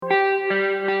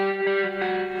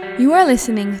You are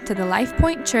listening to the Life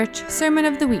Point Church Sermon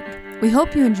of the Week. We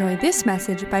hope you enjoy this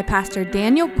message by Pastor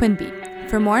Daniel Quimby.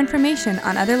 For more information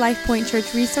on other Life Point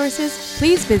Church resources,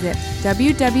 please visit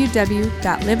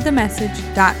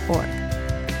www.livethemessage.org.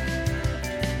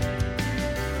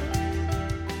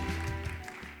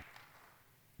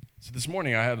 So this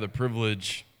morning I have the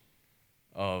privilege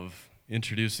of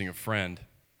introducing a friend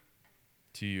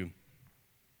to you.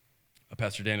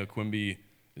 Pastor Daniel Quimby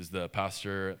is the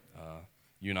pastor at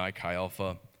UNI Chi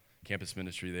Alpha campus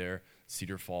ministry there,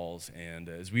 Cedar Falls. And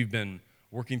as we've been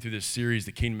working through this series,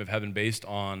 The Kingdom of Heaven, based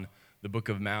on the book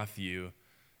of Matthew,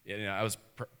 I was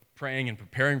praying and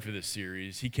preparing for this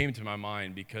series. He came to my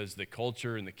mind because the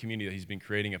culture and the community that he's been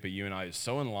creating up at UNI is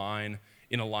so in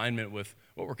alignment with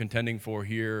what we're contending for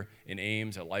here in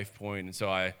Ames at Life Point. And so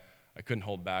I couldn't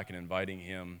hold back in inviting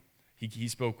him. He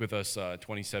spoke with us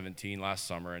 2017 last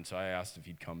summer, and so I asked if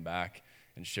he'd come back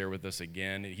and share with us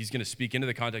again. He's going to speak into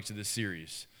the context of this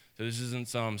series. So this isn't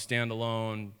some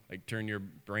standalone, like turn your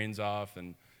brains off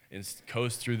and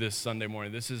coast through this Sunday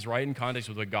morning. This is right in context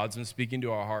with what God's been speaking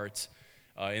to our hearts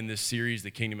in this series, The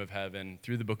Kingdom of Heaven,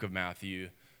 through the book of Matthew.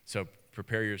 So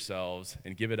prepare yourselves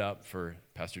and give it up for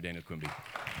Pastor Daniel Quimby.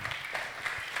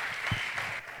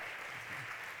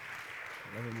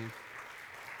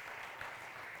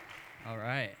 All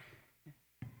right.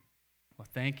 Well,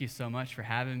 thank you so much for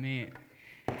having me.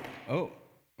 Oh,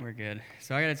 we're good.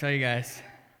 So I got to tell you guys,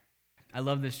 I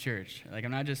love this church. Like, I'm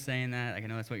not just saying that. Like, I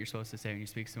know that's what you're supposed to say when you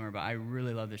speak somewhere, but I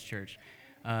really love this church.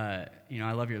 I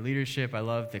love your leadership. I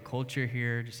love the culture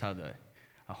here, just how the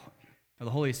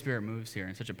Holy Spirit moves here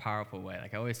in such a powerful way.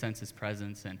 Like, I always sense His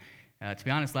presence. And to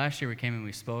be honest, last year we came and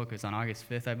we spoke. It was on August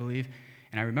 5th, I believe.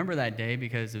 And I remember that day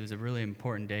because it was a really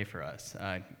important day for us.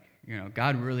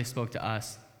 God really spoke to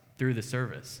us through the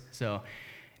service. So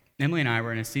Emily and I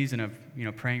were in a season of,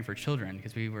 praying for children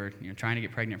because we were, trying to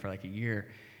get pregnant for like a year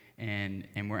and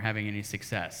weren't having any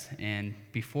success. And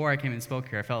before I came and spoke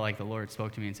here, I felt like the Lord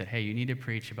spoke to me and said, hey, you need to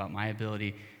preach about my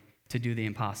ability to do the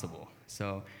impossible.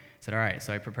 So I said, all right.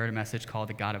 So I prepared a message called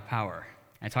The God of Power.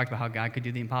 I talked about how God could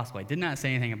do the impossible. I did not say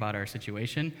anything about our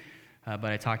situation, but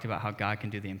I talked about how God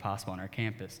can do the impossible on our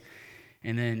campus.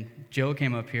 And then Joe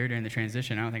came up here during the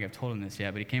transition. I don't think I've told him this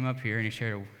yet, but he came up here and he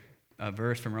shared a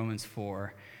verse from Romans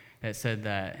 4 that said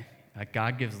that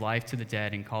God gives life to the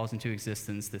dead and calls into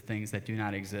existence the things that do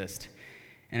not exist.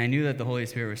 And I knew that the Holy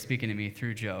Spirit was speaking to me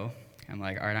through Joe. I'm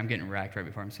like, all right, I'm getting wrecked right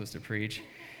before I'm supposed to preach.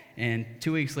 And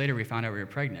 2 weeks later, we found out we were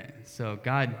pregnant. So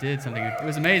God did something. It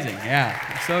was amazing. Yeah,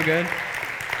 it was so good.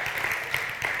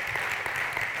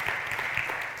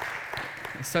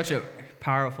 It's such a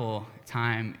powerful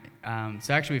time.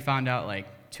 So actually, we found out like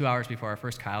 2 hours before our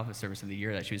first Chi Alpha service of the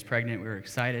year that she was pregnant. We were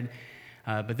excited.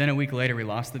 But then a week later, we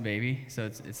lost the baby, so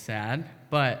it's sad.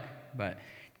 But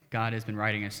God has been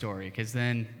writing a story, because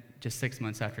then just 6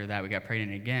 months after that, we got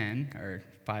pregnant again, or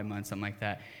 5 months, something like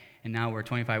that. And now we're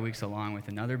 25 weeks along with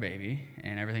another baby,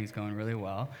 and everything's going really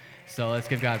well. So let's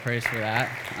give God praise for that.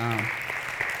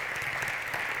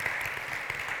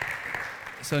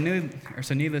 So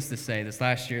needless to say, this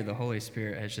last year, the Holy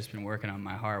Spirit has just been working on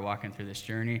my heart, walking through this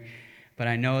journey. But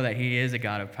I know that He is a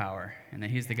God of power, and that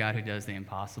He's the God who does the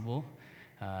impossible.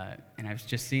 And I've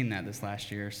just seen that this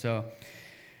last year. So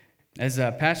as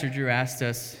Pastor Drew asked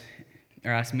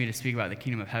me to speak about the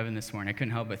Kingdom of Heaven this morning, I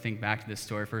couldn't help but think back to this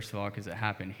story, first of all, because it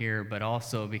happened here, but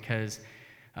also because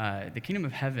the Kingdom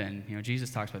of Heaven,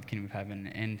 Jesus talks about the Kingdom of Heaven,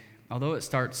 and although it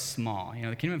starts small,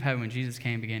 the Kingdom of Heaven, when Jesus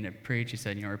came and began to preach, He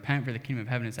said, repent, for the Kingdom of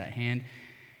Heaven is at hand.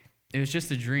 It was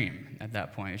just a dream at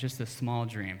that point. It was just a small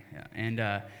dream.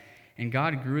 And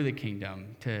God grew the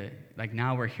kingdom to, like,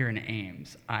 now we're here in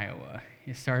Ames, Iowa.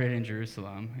 It started in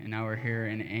Jerusalem, and now we're here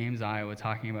in Ames, Iowa,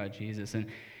 talking about Jesus. And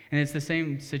it's the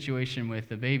same situation with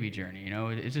the baby journey.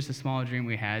 It's just a small dream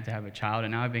we had to have a child,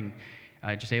 and now I've been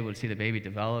just able to see the baby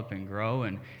develop and grow.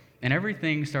 And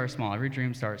everything starts small. Every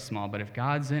dream starts small. But if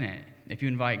God's in it, if you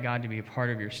invite God to be a part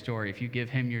of your story, if you give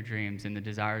Him your dreams and the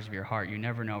desires of your heart, you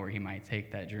never know where He might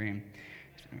take that dream.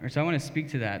 So I want to speak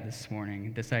to that this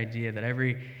morning, this idea that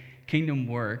every kingdom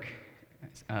work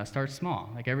starts small.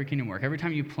 Like every kingdom work. Every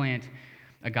time you plant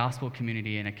a gospel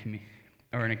community in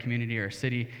a community or a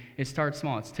city, it starts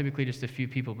small. It's typically just a few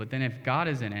people. But then if God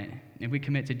is in it, if we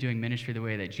commit to doing ministry the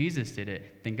way that Jesus did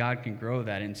it, then God can grow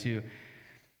that into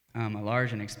a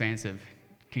large and expansive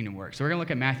kingdom work. So we're going to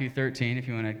look at Matthew 13, if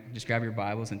you want to just grab your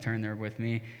Bibles and turn there with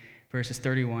me, verses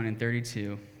 31 and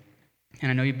 32.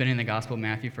 And I know you've been in the Gospel of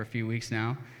Matthew for a few weeks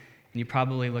now, and you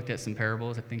probably looked at some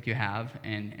parables. I think you have.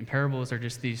 And parables are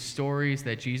just these stories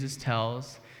that Jesus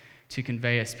tells to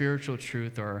convey a spiritual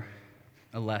truth or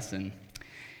a lesson.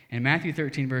 In Matthew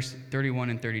 13, verse 31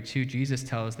 and 32, Jesus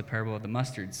tells the parable of the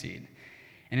mustard seed.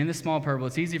 And in this small parable,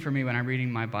 it's easy for me when I'm reading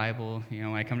my Bible,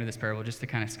 when I come to this parable, just to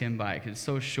kind of skim by it because it's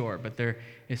so short, but there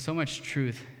is so much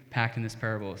truth packed in this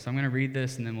parable. So I'm going to read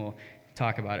this, and then we'll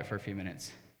talk about it for a few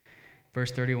minutes.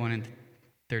 Verse 31 and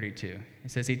 32.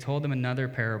 It says, he told them another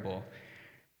parable,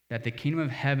 that the kingdom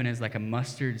of heaven is like a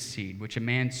mustard seed, which a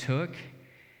man took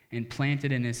and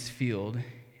planted in his field,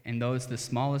 and though it's the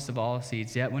smallest of all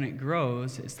seeds, yet when it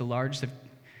grows, it's the largest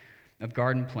of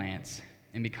garden plants,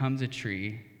 and becomes a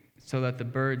tree, so that the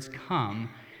birds come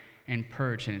and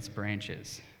perch in its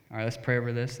branches. All right, let's pray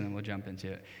over this, and then we'll jump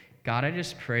into it. God, I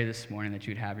just pray this morning that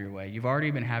you'd have your way. You've already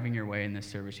been having your way in this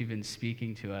service. You've been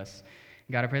speaking to us.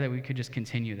 God, I pray that we could just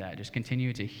continue that, just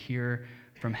continue to hear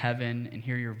from heaven and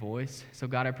hear your voice. So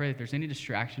God, I pray if there's any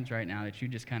distractions right now, that you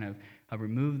just kind of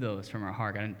remove those from our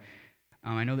heart. God,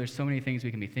 I know there's so many things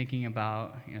we can be thinking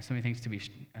about, so many things to be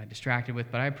distracted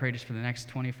with, but I pray just for the next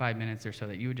 25 minutes or so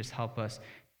that you would just help us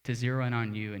to zero in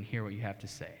on you and hear what you have to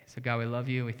say. So God, we love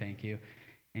you, we thank you.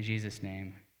 In Jesus'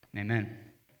 name, amen.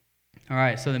 All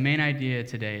right, so the main idea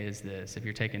today is this, if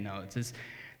you're taking notes, is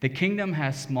the kingdom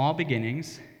has small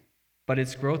beginnings, but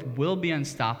its growth will be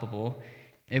unstoppable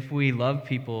if we love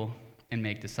people and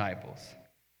make disciples.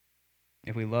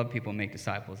 If we love people and make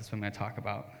disciples, that's what I'm going to talk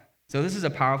about. So this is a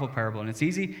powerful parable, and it's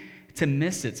easy to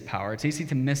miss its power. It's easy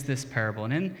to miss this parable.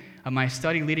 And in my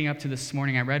study leading up to this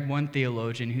morning, I read one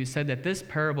theologian who said that this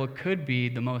parable could be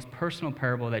the most personal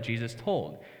parable that Jesus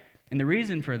told. And the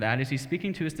reason for that is he's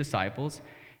speaking to his disciples,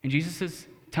 and Jesus is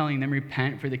telling them,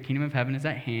 repent, for the kingdom of heaven is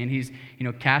at hand. He's,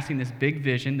 casting this big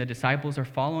vision. The disciples are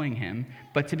following him.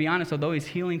 But to be honest, although he's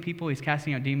healing people, he's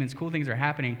casting out demons, cool things are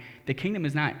happening, the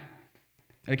kingdom's not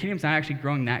actually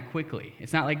growing that quickly.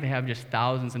 It's not like they have just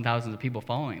thousands and thousands of people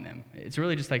following them. It's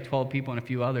really just like 12 people and a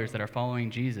few others that are following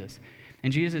Jesus.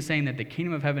 And Jesus is saying that the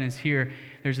kingdom of heaven is here.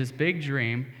 There's this big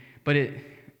dream, but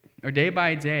day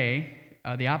by day,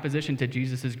 the opposition to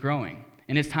Jesus is growing.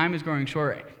 And his time is growing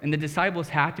short. And the disciples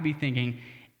have to be thinking,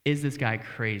 is this guy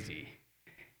crazy?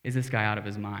 Is this guy out of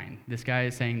his mind? This guy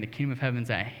is saying the kingdom of heaven's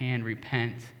at hand,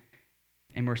 repent.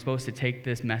 And we're supposed to take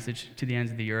this message to the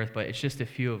ends of the earth, but it's just a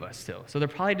few of us still. So they're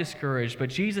probably discouraged, but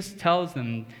Jesus tells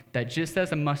them that just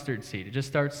as a mustard seed, it just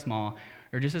starts small,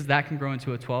 or just as that can grow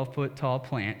into a 12-foot tall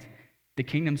plant, the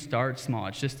kingdom starts small.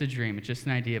 It's just a dream, it's just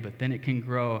an idea, but then it can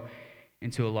grow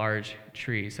into a large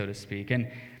tree, so to speak.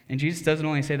 And Jesus doesn't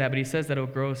only say that, but he says that it'll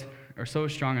grow so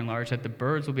strong and large that the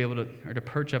birds will be able to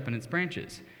perch up in its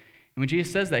branches. And when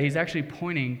Jesus says that, he's actually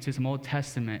pointing to some Old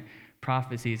Testament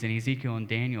prophecies in Ezekiel and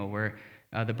Daniel where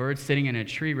the birds sitting in a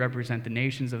tree represent the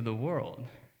nations of the world.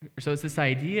 So it's this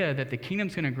idea that the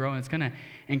kingdom's going to grow and it's going to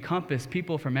encompass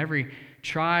people from every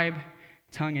tribe,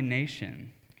 tongue, and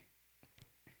nation.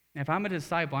 If I'm a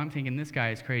disciple, I'm thinking this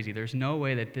guy is crazy. There's no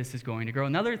way that this is going to grow.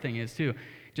 Another thing is, too,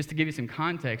 just to give you some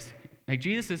context,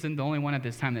 Jesus isn't the only one at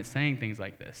this time that's saying things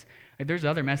like this. There's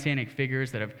other messianic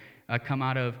figures that have come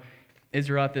out of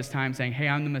Israel at this time saying, hey,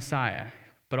 I'm the Messiah.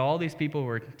 But all these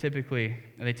people typically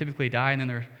die, and then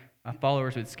their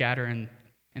followers would scatter, and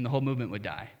the whole movement would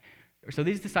die. So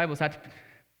these disciples had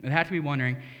to be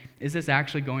wondering, is this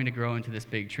actually going to grow into this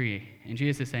big tree? And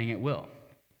Jesus is saying it will.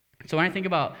 So when I think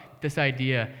about this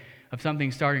idea of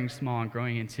something starting small and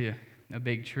growing into a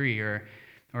big tree, or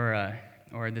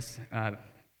this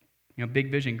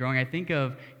big vision growing, I think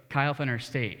of Chi Alpha in our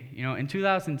state. In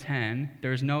 2010, there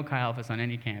was no Chi Alphas on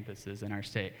any campuses in our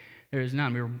state. There is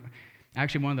none. We were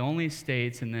actually one of the only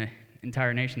states in the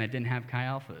entire nation that didn't have Chi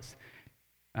Alphas.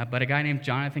 But a guy named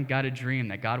Jonathan got a dream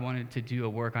that God wanted to do a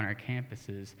work on our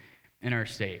campuses in our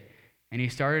state. And he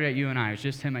started at UNI. It was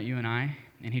just him at UNI.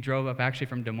 And he drove up actually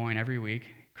from Des Moines every week.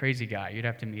 Crazy guy. You'd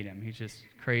have to meet him. He's just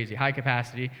crazy. High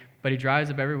capacity. But he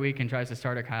drives up every week and tries to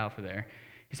start a Chi Alpha there.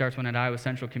 He starts one at Iowa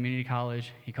Central Community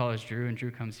College. He calls Drew, and Drew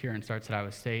comes here and starts at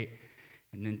Iowa State.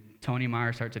 And then Tony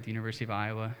Meyer starts at the University of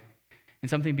Iowa. And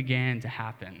something began to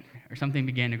happen, or something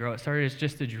began to grow. It started as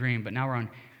just a dream, but now we're on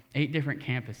 8 different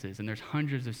campuses, and there's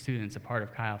hundreds of students a part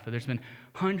of Chi Alpha. There's been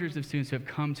hundreds of students who have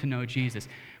come to know Jesus.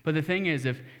 But the thing is,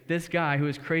 if this guy who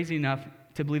is crazy enough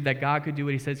to believe that God could do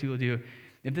what he says he will do,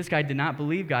 if this guy did not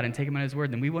believe God and take him at his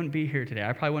word, then we wouldn't be here today.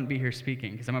 I probably wouldn't be here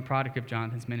speaking because I'm a product of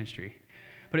Jonathan's ministry.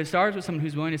 But it starts with someone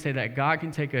who's willing to say that God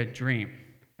can take a dream,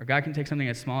 or God can take something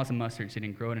as small as a mustard seed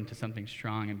and grow it into something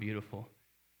strong and beautiful.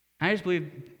 I just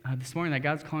believe this morning that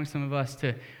God's calling some of us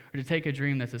to take a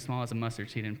dream that's as small as a mustard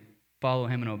seed and follow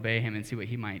him and obey him and see what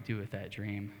he might do with that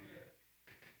dream.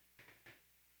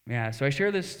 Yeah, so I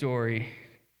share this story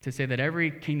to say that every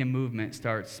kingdom movement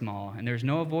starts small, and there's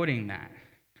no avoiding that.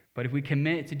 But if we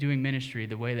commit to doing ministry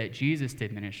the way that Jesus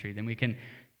did ministry, then we can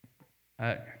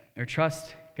or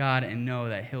trust God and know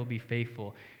that he'll be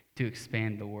faithful to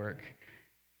expand the work.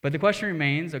 But the question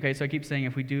remains, okay, so I keep saying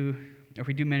if we do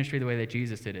ministry the way that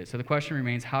Jesus did it. So the question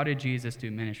remains, how did Jesus do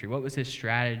ministry? What was his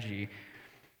strategy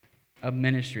of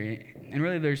ministry? And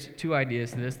really there's two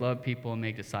ideas to this: love people and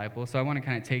make disciples. So I want to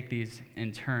kind of take these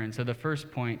in turn. So the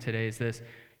first point today is this: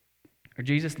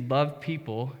 Jesus loved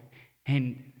people,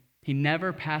 and he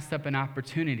never passed up an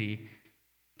opportunity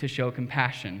to show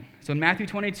compassion. So in Matthew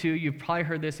 22, you've probably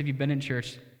heard this if you've been in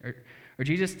church, or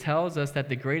Jesus tells us that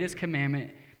the greatest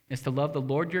commandment is to love the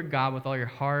Lord your God with all your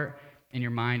heart and your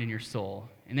mind and your soul.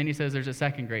 And then he says there's a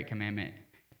second great commandment,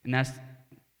 and that's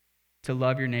to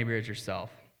love your neighbor as yourself.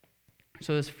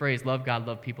 So this phrase, love God,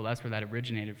 love people, that's where that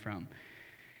originated from.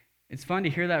 It's fun to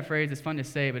hear that phrase, it's fun to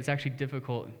say, but it's actually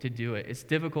difficult to do it. It's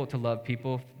difficult to love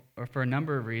people for a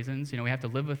number of reasons. We have to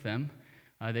live with them.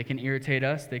 They can irritate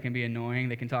us, they can be annoying,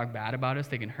 they can talk bad about us,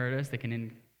 they can hurt us, they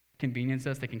can inconvenience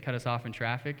us, they can cut us off in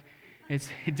traffic. It's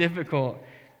difficult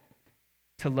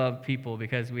to love people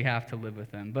because we have to live with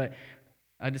them. But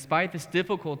despite this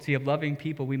difficulty of loving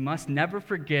people, we must never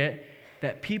forget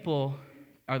that people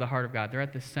are the heart of God. They're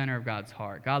at the center of God's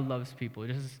heart. God loves people.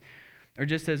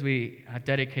 Just as we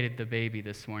dedicated the baby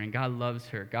this morning, God loves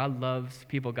her. God loves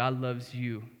people. God loves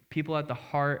you. People at the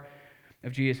heart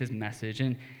of Jesus' message.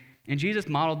 And Jesus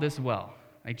modeled this well.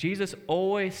 Like, Jesus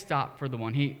always stopped for the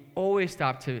one. He always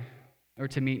stopped to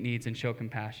meet needs and show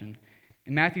compassion.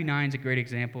 And Matthew 9 is a great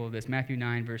example of this. Matthew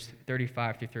 9, verse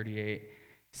 35 through 38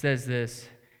 says this: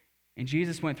 "And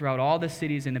Jesus went throughout all the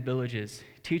cities and the villages,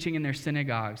 teaching in their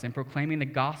synagogues and proclaiming the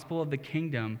gospel of the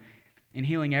kingdom and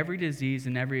healing every disease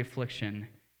and every affliction."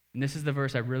 And this is the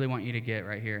verse I really want you to get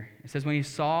right here. It says, "When he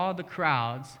saw the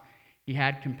crowds, he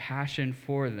had compassion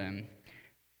for them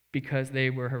because they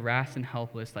were harassed and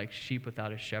helpless like sheep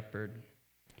without a shepherd.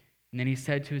 And then he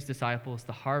said to his disciples,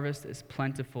 'The harvest is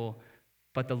plentiful,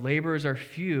 but the laborers are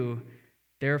few.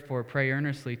 Therefore, pray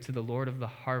earnestly to the Lord of the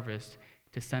harvest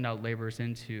to send out laborers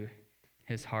into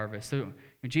his harvest.'" So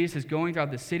when Jesus is going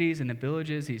throughout the cities and the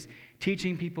villages, he's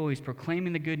teaching people, he's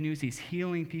proclaiming the good news, he's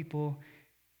healing people.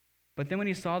 But then when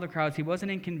he saw the crowds, he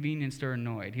wasn't inconvenienced or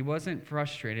annoyed. He wasn't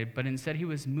frustrated, but instead he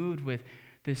was moved with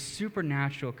this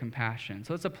supernatural compassion.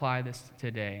 So let's apply this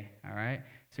today, all right?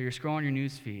 So you're scrolling your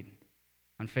news feed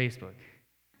on Facebook.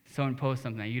 Someone posts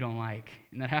something that you don't like,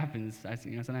 and that happens.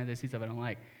 Sometimes I see stuff I don't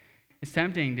like. It's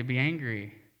tempting to be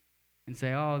angry and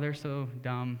say, "Oh, they're so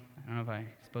dumb." I don't know if I'm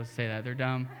supposed to say that. They're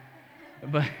dumb.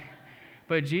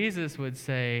 But Jesus would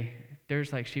say,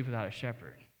 there's like sheep without a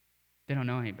shepherd. They don't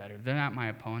know any better. They're not my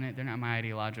opponent. They're not my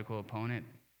ideological opponent.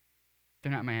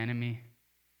 They're not my enemy.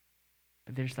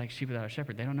 But they're just like sheep without a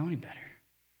shepherd. They don't know any better.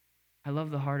 I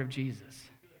love the heart of Jesus.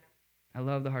 I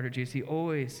love the heart of Jesus. He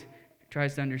always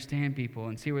tries to understand people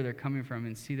and see where they're coming from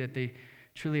and see that they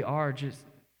truly are just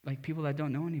like people that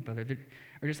don't know any better.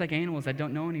 Or just like animals that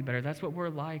don't know any better. That's what we're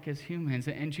like as humans.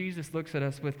 And Jesus looks at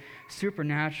us with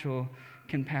supernatural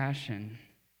compassion.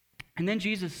 And then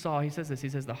Jesus saw, he says this, he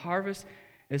says, "The harvest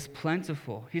is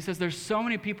plentiful." He says there's so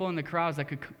many people in the crowds that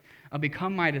could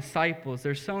become my disciples.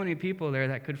 There's so many people there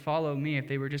that could follow me if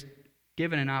they were just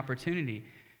given an opportunity.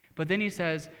 But then he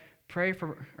says, pray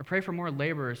for more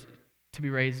laborers to be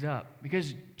raised up.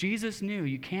 Because Jesus knew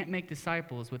you can't make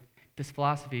disciples with this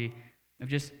philosophy of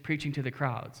just preaching to the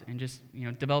crowds and just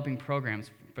developing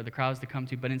programs for the crowds to come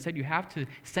to. But instead, you have to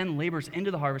send laborers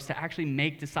into the harvest to actually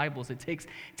make disciples. It takes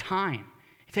time.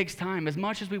 It takes time. As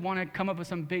much as we want to come up with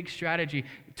some big strategy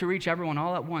to reach everyone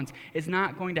all at once, it's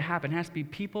not going to happen. It has to be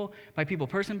people by people,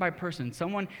 person by person,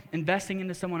 someone investing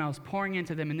into someone else, pouring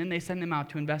into them, and then they send them out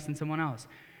to invest in someone else.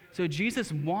 So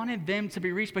Jesus wanted them to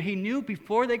be reached, but he knew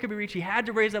before they could be reached, he had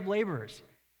to raise up laborers.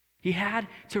 He had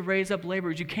to raise up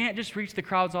laborers. You can't just reach the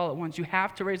crowds all at once. You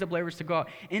have to raise up laborers to go out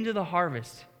into the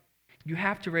harvest. You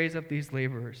have to raise up these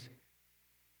laborers.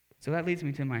 So that leads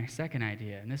me to my second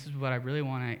idea, and this is what I really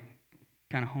want to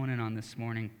kind of hone in on this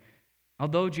morning.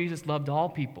 Although Jesus loved all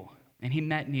people, and he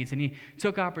met needs, and he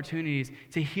took opportunities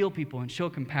to heal people and show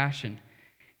compassion,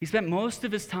 he spent most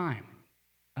of his time,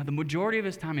 the majority of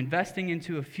his time, investing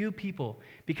into a few people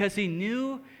because he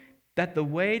knew that the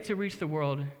way to reach the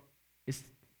world is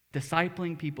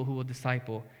discipling people who will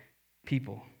disciple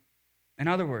people. In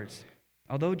other words,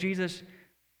 although Jesus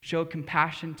showed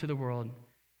compassion to the world,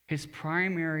 his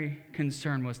primary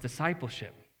concern was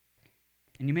discipleship.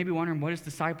 And you may be wondering, what is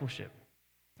discipleship?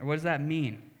 Or what does that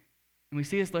mean? And we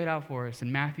see this laid out for us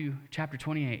in Matthew chapter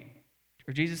 28,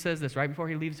 where Jesus says this right before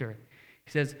he leaves earth.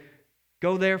 He says,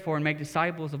 "Go therefore and make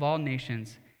disciples of all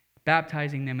nations,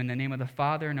 baptizing them in the name of the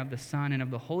Father and of the Son and of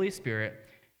the Holy Spirit,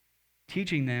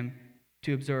 teaching them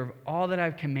to observe all that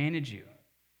I've commanded you.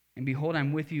 And behold,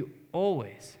 I'm with you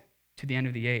always to the end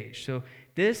of the age. So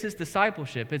this is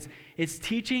discipleship. It's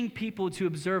teaching people to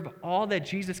observe all that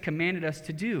Jesus commanded us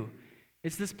to do.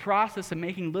 It's this process of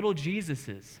making little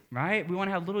Jesuses, right? We want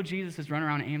to have little Jesuses run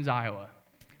around Ames, Iowa.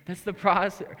 That's the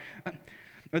process.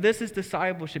 Or this is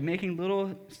discipleship, making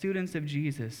little students of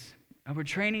Jesus. We're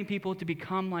training people to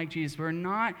become like Jesus. We're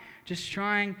not just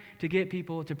trying to get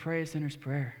people to pray a sinner's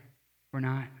prayer. We're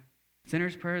not.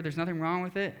 Sinner's prayer, there's nothing wrong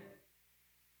with it.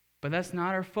 But that's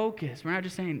not our focus. We're not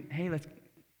just saying, hey, let's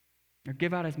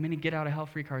give out as many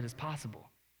get-out-of-hell-free cards as possible.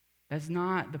 That's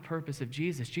not the purpose of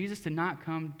Jesus. Jesus did not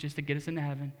come just to get us into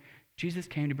heaven. Jesus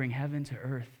came to bring heaven to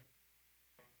earth.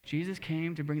 Jesus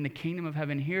came to bring the kingdom of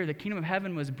heaven here. The kingdom of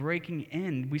heaven was breaking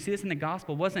in. We see this in the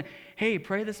gospel. It wasn't, hey,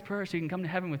 pray this prayer so you can come to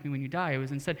heaven with me when you die. It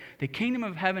was instead, the kingdom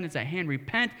of heaven is at hand.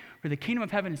 Repent, for the kingdom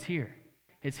of heaven is here.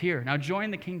 It's here. Now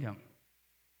join the kingdom.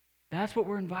 That's what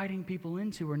we're inviting people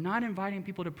into. We're not inviting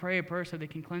people to pray a prayer so they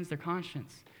can cleanse their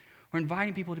conscience. We're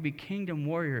inviting people to be kingdom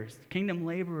warriors, kingdom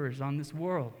laborers on this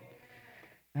world.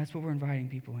 That's what we're inviting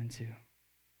people into.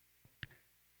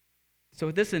 So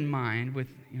with this in mind, with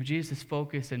Jesus'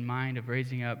 focus in mind of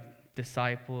raising up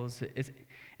disciples, it's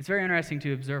very interesting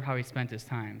to observe how he spent his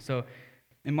time. So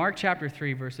in Mark chapter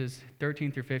 3, verses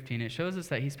 13 through 15, it shows us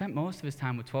that he spent most of his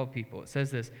time with 12 people. It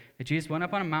says this, that Jesus went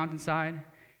up on a mountainside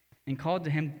and called to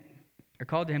him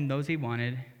those he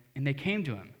wanted, and they came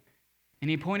to him. And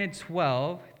he appointed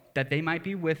 12 that they might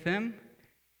be with him,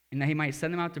 and that he might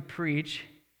send them out to preach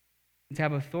and to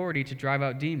have authority to drive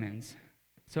out demons.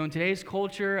 So in today's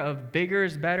culture of bigger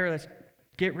is better, let's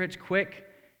get rich quick,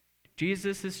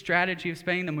 Jesus' strategy of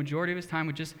spending the majority of his time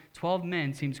with just 12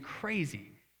 men seems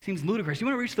crazy, seems ludicrous. You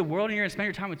want to reach the world and you're going to spend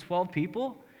your time with 12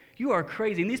 people? You are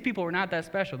crazy. And these people were not that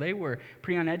special. They were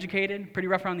pretty uneducated, pretty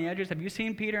rough around the edges. Have you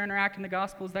seen Peter interact in the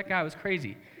Gospels? That guy was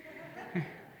crazy.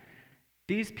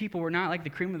 These people were not like the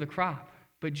cream of the crop.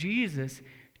 But Jesus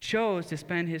chose to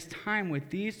spend his time with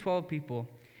these 12 people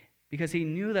because he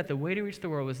knew that the way to reach the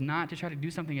world was not to try to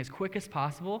do something as quick as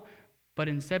possible, but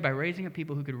instead by raising up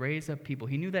people who could raise up people.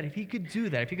 He knew that if he could do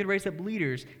that, if he could raise up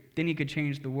leaders, then he could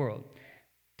change the world.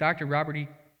 Dr. Robert E.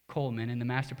 Coleman, in the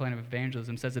Master Plan of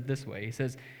Evangelism, says it this way. He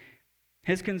says,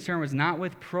 his concern was not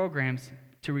with programs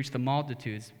to reach the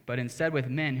multitudes, but instead with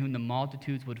men whom the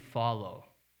multitudes would follow.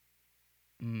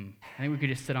 I think we could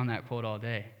just sit on that quote all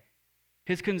day.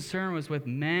 His concern was with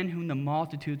men whom the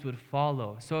multitudes would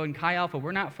follow. So in Chi Alpha,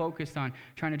 we're not focused on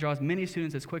trying to draw as many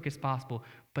students as quick as possible,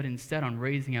 but instead on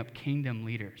raising up kingdom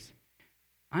leaders.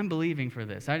 I'm believing for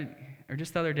this.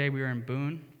 Just the other day, we were in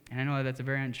Boone, and I know that's a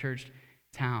very unchurched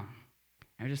town.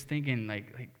 I was just thinking,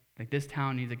 like this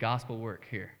town needs a gospel work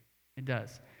here. It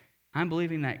does. I'm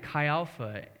believing that Chi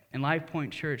Alpha and Life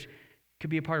Point Church could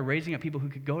be a part of raising up people who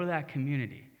could go to that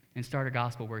community and start a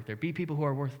gospel work there. Be people who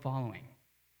are worth following.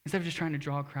 Instead of just trying to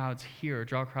draw crowds here or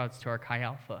draw crowds to our Chi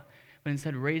Alpha, but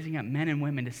instead raising up men and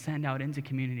women to send out into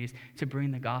communities to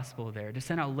bring the gospel there, to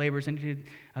send out laborers into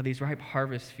these ripe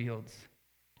harvest fields.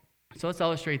 So let's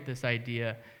illustrate this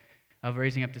idea of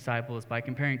raising up disciples by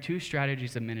comparing two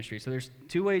strategies of ministry. So there's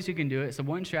two ways you can do it. So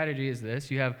one strategy is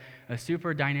this. You have a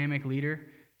super dynamic leader,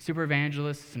 super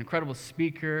evangelist, an incredible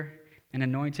speaker, an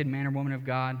anointed man or woman of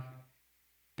God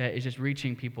that is just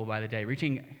reaching people by the day,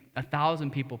 reaching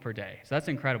 1,000 people per day. So that's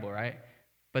incredible, right?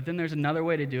 But then there's another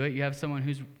way to do it. You have someone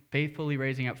who's faithfully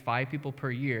raising up 5 people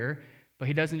per year, but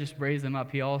he doesn't just raise them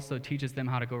up. He also teaches them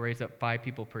how to go raise up 5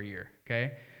 people per year,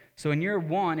 okay? So in year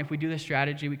 1, if we do this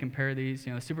strategy, we compare these,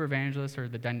 the super evangelist or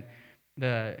the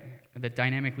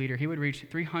dynamic leader, he would reach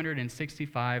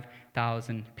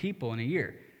 365,000 people in a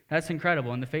year. That's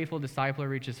incredible. And the faithful discipler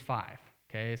reaches 5,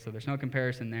 okay? So there's no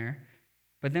comparison there.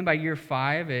 But then by year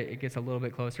 5, it gets a little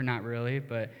bit closer, not really,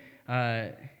 but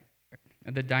the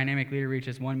dynamic leader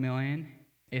reaches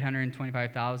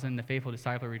 1,825,000. The faithful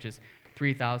discipler reaches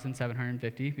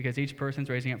 3,750 because each person's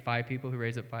raising up 5 people who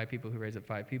raise up 5 people who raise up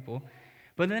 5 people.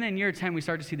 But then in year 10, we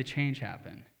start to see the change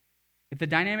happen. If the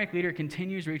dynamic leader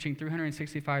continues reaching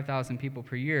 365,000 people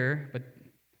per year, but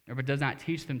does not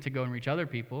teach them to go and reach other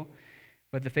people,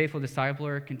 but the faithful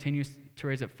discipler continues to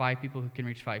raise up 5 people who can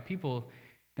reach 5 people,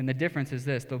 then the difference is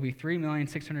this. There'll be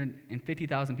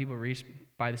 3,650,000 people reached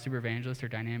by the super evangelist or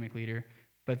dynamic leader,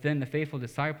 but then the faithful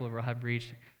discipler will have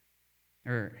reached,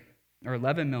 or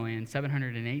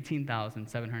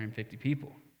 11,718,750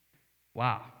 people.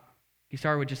 Wow. He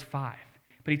started with just 5,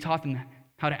 but he taught them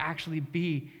how to actually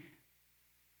be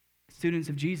students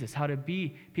of Jesus, how to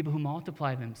be people who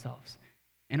multiply themselves.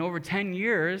 And over 10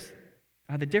 years,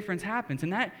 the difference happens.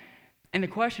 And the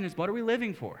question is, what are we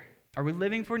living for? Are we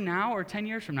living for now or 10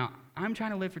 years from now? I'm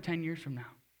trying to live for 10 years from now.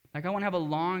 I want to have a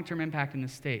long-term impact in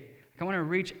this state. I want to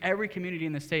reach every community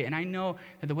in the state. And I know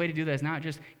that the way to do that is not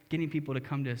just getting people to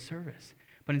come to a service,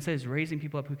 but instead is raising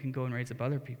people up who can go and raise up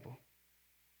other people.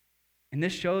 And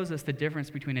this shows us the difference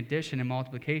between addition and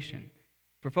multiplication.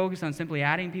 If we're focused on simply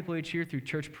adding people each year through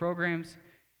church programs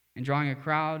and drawing a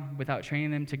crowd without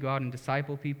training them to go out and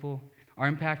disciple people, our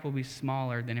impact will be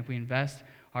smaller than if we invest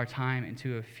our time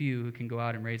into a few who can go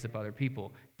out and raise up other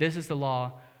people. This is the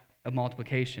law of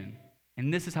multiplication.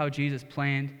 And this is how Jesus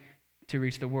planned to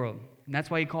reach the world. And that's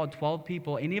why he called 12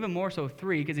 people, and even more so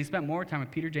 3, because he spent more time with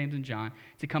Peter, James, and John,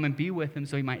 to come and be with him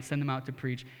so he might send them out to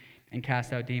preach and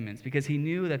cast out demons, because he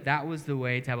knew that that was the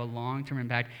way to have a long-term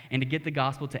impact and to get the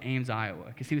gospel to Ames, Iowa,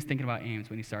 because he was thinking about Ames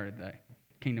when he started the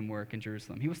kingdom work in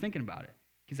Jerusalem. He was thinking about it.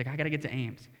 He's like, I got to get to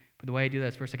Ames. But the way I do that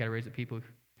is first I got to raise the people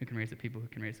who can raise the people who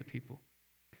can raise the people.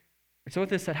 So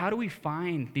with this said, how do we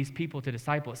find these people to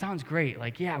disciple? It sounds great.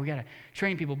 Like, yeah, we got to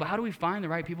train people. But how do we find the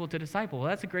right people to disciple? Well,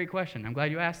 that's a great question. I'm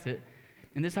glad you asked it.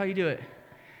 And this is how you do it.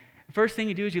 The first thing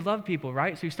you do is you love people,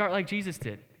 right? So you start like Jesus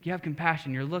did. You have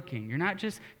compassion. You're looking. You're not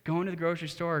just going to the grocery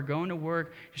store or going to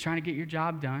work, just trying to get your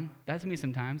job done. That's me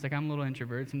sometimes. Like, I'm a little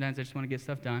introvert. Sometimes I just want to get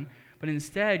stuff done. But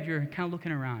instead, you're kind of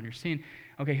looking around. You're seeing,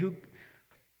 okay,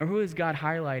 who is God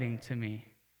highlighting to me?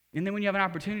 And then when you have an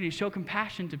opportunity, show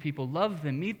compassion to people, love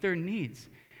them, meet their needs.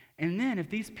 And then if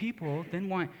these people then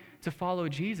want to follow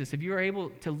Jesus, if you're able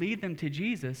to lead them to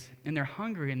Jesus and they're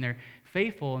hungry and they're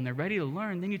faithful and they're ready to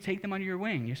learn, then you take them under your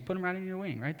wing. You just put them right under your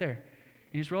wing, right there.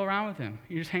 You just roll around with them.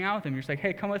 You just hang out with them. You're just like,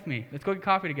 hey, come with me. Let's go get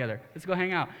coffee together. Let's go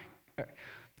hang out.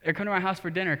 Or come to my house for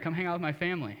dinner. Come hang out with my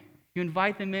family. You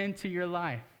invite them into your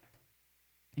life.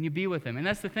 And you be with them. And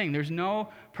that's the thing. There's no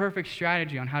perfect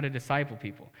strategy on how to disciple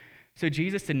people. So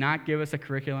Jesus did not give us a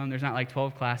curriculum. There's not like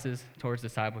 12 classes towards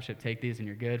discipleship. Take these and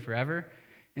you're good forever.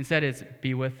 Instead, it's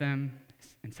be with them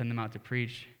and send them out to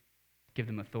preach. Give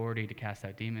them authority to cast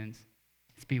out demons.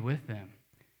 It's be with them.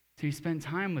 So you spend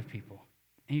time with people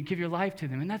and you give your life to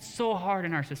them. And that's so hard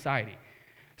in our society.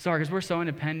 Sorry, because we're so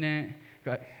independent.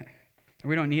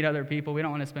 We don't need other people. We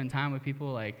don't want to spend time with people.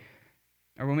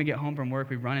 Or when we get home from work,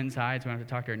 we run inside so we don't have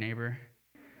to talk to our neighbor.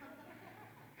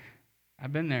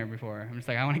 I've been there before. I'm just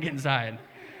like, I want to get inside.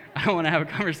 I don't want to have a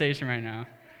conversation right now.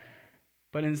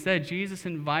 But instead, Jesus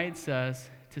invites us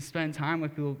to spend time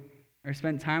with people, or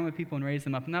spend time with people and raise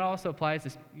them up. And that also applies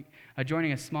to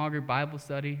joining a small group Bible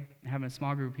study and having a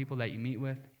small group of people that you meet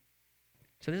with.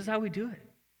 So this is how we do it.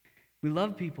 We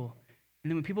love people.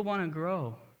 And then when people want to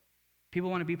grow,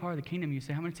 people want to be part of the kingdom, you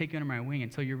say, I'm going to take you under my wing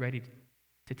until you're ready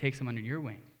to take some under your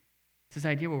wing. It's this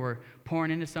idea where we're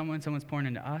pouring into someone, someone's pouring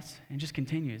into us, and it just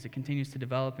continues. It continues to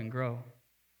develop and grow.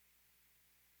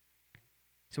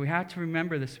 So we have to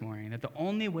remember this morning that the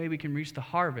only way we can reach the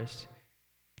harvest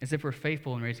is if we're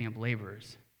faithful in raising up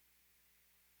laborers.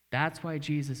 That's why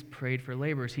Jesus prayed for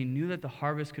laborers. He knew that the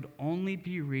harvest could only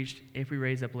be reached if we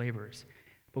raise up laborers.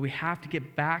 But we have to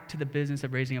get back to the business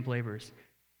of raising up laborers.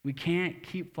 We can't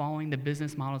keep following the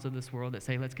business models of this world that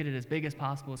say, let's get it as big as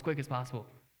possible, as quick as possible.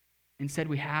 Instead,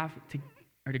 we have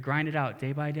to grind it out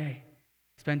day by day,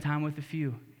 spend time with a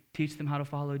few, teach them how to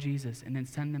follow Jesus, and then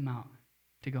send them out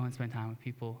to go and spend time with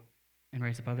people and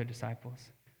raise up other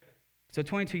disciples. So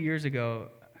 22 years ago,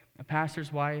 a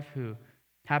pastor's wife who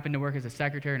happened to work as a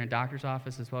secretary in a doctor's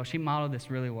office as well, she modeled this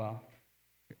really well.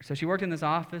 So she worked in this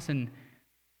office, and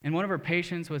one of her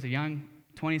patients was a young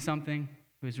 20-something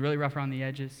who was really rough around the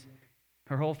edges.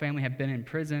 Her whole family had been in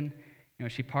prison.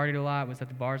 She partied a lot, was at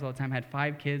the bars all the time, had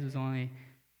 5 kids, was only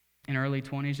in her early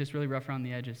 20s, just really rough around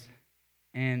the edges.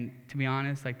 And to be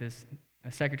honest,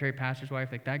 a secretary pastor's wife,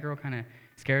 that girl kind of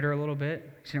scared her a little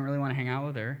bit. She didn't really want to hang out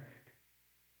with her.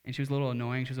 And she was a little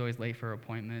annoying. She was always late for her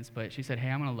appointments. But she said, hey,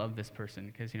 I'm going to love this person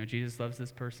because, Jesus loves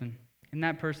this person. And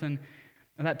that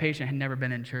patient had never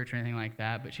been in church or anything like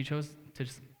that, but she chose to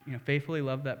just, faithfully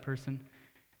love that person.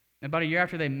 About a year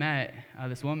after they met,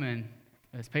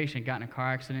 this patient got in a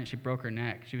car accident. She broke her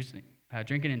neck. She was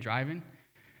drinking and driving.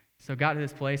 So got to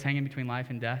this place hanging between life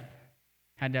and death.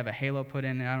 Had to have a halo put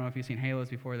in. I don't know if you've seen halos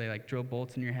before. They drill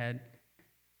bolts in your head.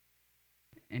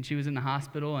 And she was in the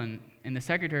hospital, and the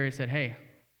secretary said, hey,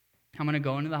 I'm going to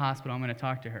go into the hospital. I'm going to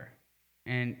talk to her.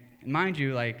 And mind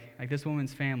you, this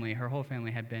woman's family, her whole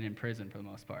family had been in prison for the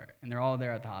most part. And they're all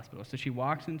there at the hospital. So she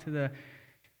walks into the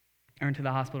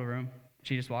hospital room.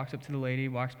 She just walks up to the lady,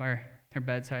 walks by her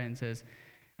bedside and says,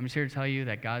 I'm just here to tell you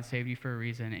that God saved you for a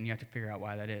reason, and you have to figure out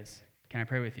why that is. Can I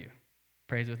pray with you?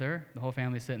 Prays with her. The whole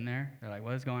family's sitting there. They're like,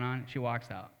 what is going on? She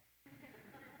walks out.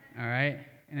 All right?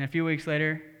 And a few weeks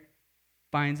later,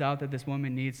 finds out that this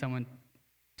woman needs someone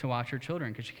to watch her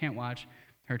children because she can't watch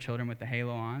her children with the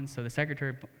halo on. So the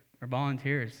secretary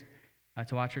volunteers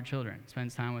to watch her children,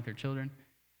 spends time with her children.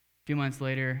 A few months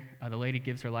later, the lady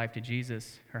gives her life to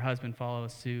Jesus. Her husband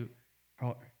follows suit.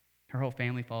 Her whole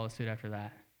family follows suit after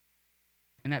that.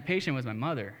 And that patient was my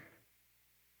mother.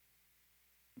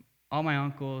 All my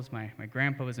uncles, my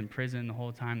grandpa was in prison the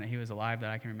whole time that he was alive that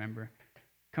I can remember.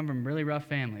 Come from a really rough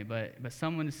family, but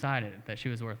someone decided that she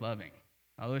was worth loving.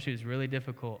 Although she was really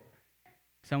difficult,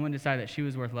 someone decided that she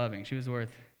was worth loving. She was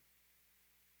worth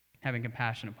having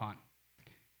compassion upon.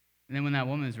 And then when that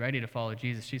woman was ready to follow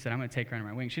Jesus, she said, I'm going to take her under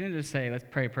my wing. She didn't just say, let's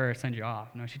pray a prayer, send you off.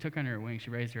 No, she took her under her wing. She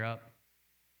raised her up.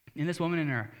 And this woman and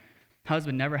her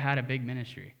husband never had a big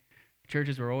ministry.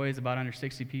 Churches were always about under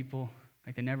 60 people.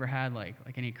 Like they never had like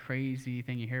any crazy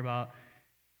thing you hear about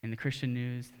in the Christian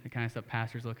news, the kind of stuff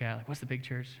pastors look at, like what's the big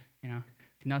church?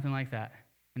 Nothing like that.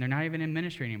 And they're not even in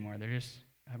ministry anymore. They're just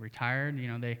retired.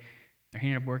 They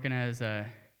ended up working as a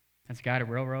guy at a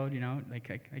railroad. Like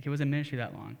it was in ministry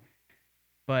that long.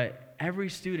 But every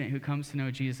student who comes to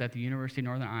know Jesus at the University of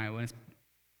Northern Iowa, and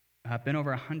it's been over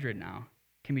 100 now,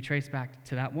 can be traced back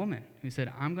to that woman who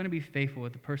said, I'm going to be faithful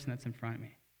with the person that's in front of me.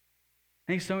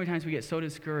 I think so many times we get so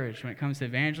discouraged when it comes to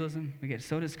evangelism. We get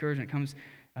so discouraged when it comes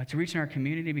to reaching our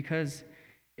community because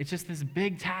it's just this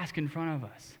big task in front of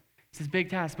us. It's this big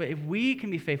task. But if we can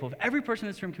be faithful, if every person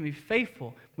in this room can be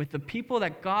faithful with the people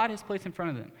that God has placed in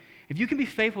front of them, if you can be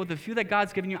faithful with the few that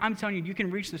God's given you, I'm telling you, you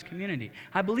can reach this community.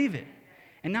 I believe it.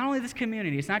 And not only this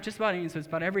community, it's not just about Ainsworth, it's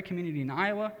about every community in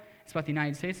Iowa, it's about the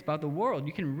United States, it's about the world.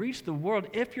 You can reach the world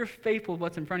if you're faithful with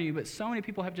what's in front of you. But so many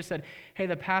people have just said, hey,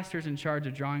 the pastor's in charge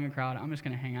of drawing a crowd, I'm just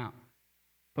going to hang out.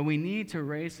 But we need to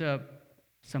raise up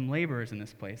some laborers in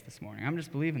this place this morning. I'm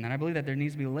just believing that. I believe that there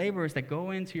needs to be laborers that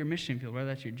go into your mission field, whether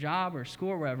that's your job or school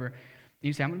or wherever, and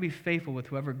you say, I'm going to be faithful with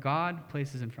whoever God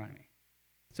places in front of me.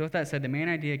 So with that said, the main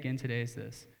idea again today is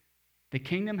this. The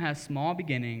kingdom has small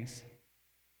beginnings,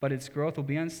 but its growth will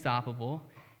be unstoppable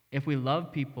if we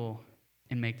love people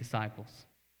and make disciples.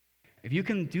 If you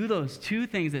can do those two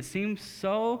things that seem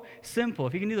so simple,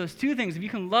 if you can do those two things, if you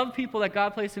can love people that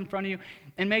God placed in front of you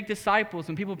and make disciples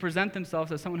when people present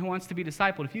themselves as someone who wants to be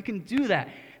discipled, if you can do that,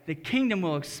 the kingdom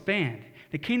will expand.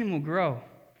 The kingdom will grow.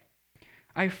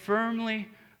 I firmly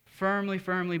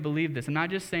believe this. I'm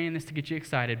not just saying this to get you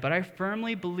excited, but I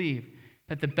firmly believe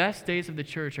that the best days of the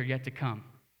church are yet to come.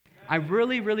 I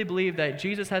really believe that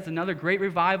Jesus has another great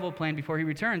revival plan before he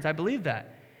returns. I believe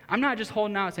that. I'm not just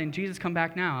holding out saying, Jesus, come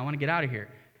back now. I want to get out of here.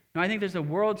 No, I think there's a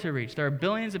world to reach. There are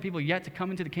billions of people yet to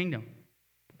come into the kingdom.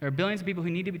 There are billions of people who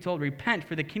need to be told, repent,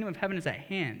 for the kingdom of heaven is at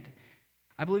hand.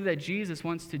 I believe that Jesus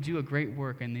wants to do a great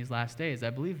work in these last days. I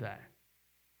believe that.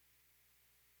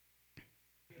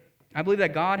 I believe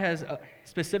that God has,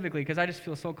 specifically, because I just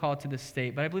feel so called to this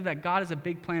state, but I believe that God has a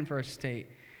big plan for our state.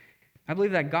 I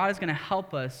believe that God is going to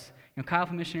help us, Kyle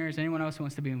from Missionaries, anyone else who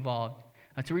wants to be involved,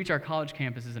 to reach our college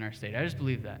campuses in our state. I just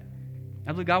believe that.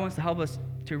 I believe God wants to help us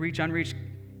to reach unreached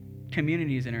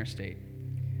communities in our state.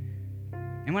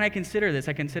 And when I consider this,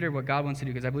 I consider what God wants to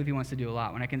do because I believe he wants to do a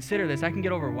lot. When I consider this, I can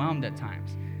get overwhelmed at times.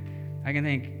 I can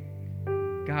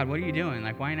think, God, what are you doing?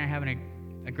 Like, why am I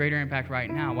having a greater impact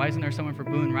right now? Why isn't there someone for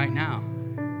Boone right now?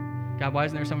 God, why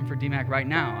isn't there someone for DMAC right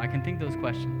now? I can think those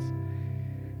questions.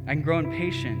 I can grow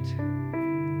impatient.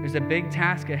 There's a big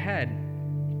task ahead.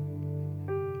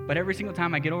 But every single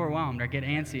time I get overwhelmed or get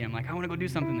antsy, I'm like, I want to go do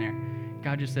something there.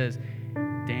 God just says,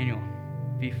 Daniel,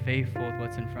 be faithful with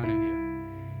what's in front of you.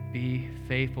 Be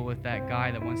faithful with that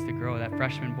guy that wants to grow, that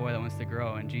freshman boy that wants to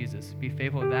grow in Jesus. Be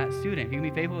faithful with that student. If you can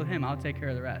be faithful with him, I'll take care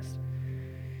of the rest.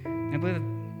 And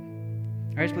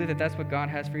I just believe that that's what God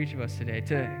has for each of us today,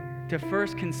 to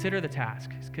first consider the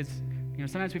task. Because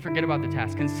sometimes we forget about the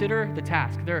task. Consider the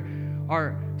task. There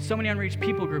are so many unreached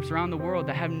people groups around the world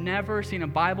that have never seen a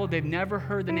Bible. They've never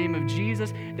heard the name of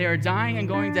Jesus. They are dying and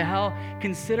going to hell.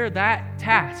 Consider that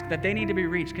task that they need to be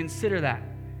reached. Consider that.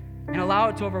 And allow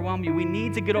it to overwhelm you. We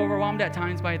need to get overwhelmed at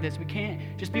times by this. We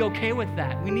can't just be okay with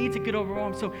that. We need to get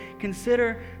overwhelmed. So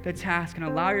consider the task and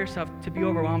allow yourself to be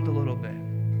overwhelmed a little bit.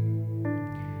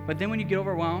 But then when you get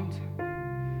overwhelmed,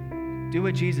 do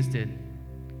what Jesus did.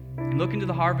 And look into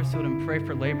the harvest field and pray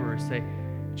for laborers. Say,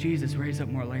 Jesus, raise up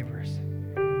more laborers.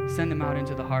 Send them out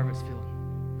into the harvest field.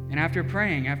 And after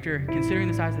praying, after considering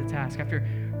the size of the task, after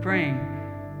praying,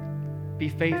 be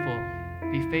faithful.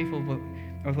 Be faithful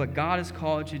with what God has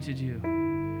called you to do.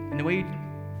 And the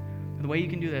way you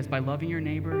can do this by loving your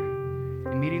neighbor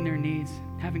and meeting their needs,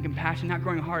 having compassion, not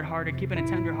growing hard-hearted, keeping a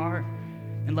tender heart,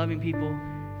 and loving people,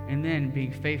 and then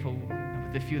being faithful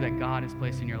with the few that God has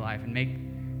placed in your life and make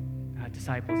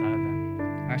disciples out of them.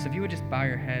 All right, so if you would just bow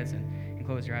your heads and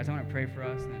close your eyes, I want to pray for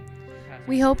us.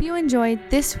 We hope you enjoyed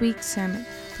this week's sermon.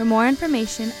 For more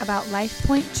information about Life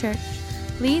Point Church,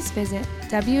 please visit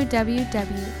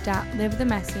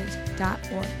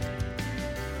www.livethemessage.org.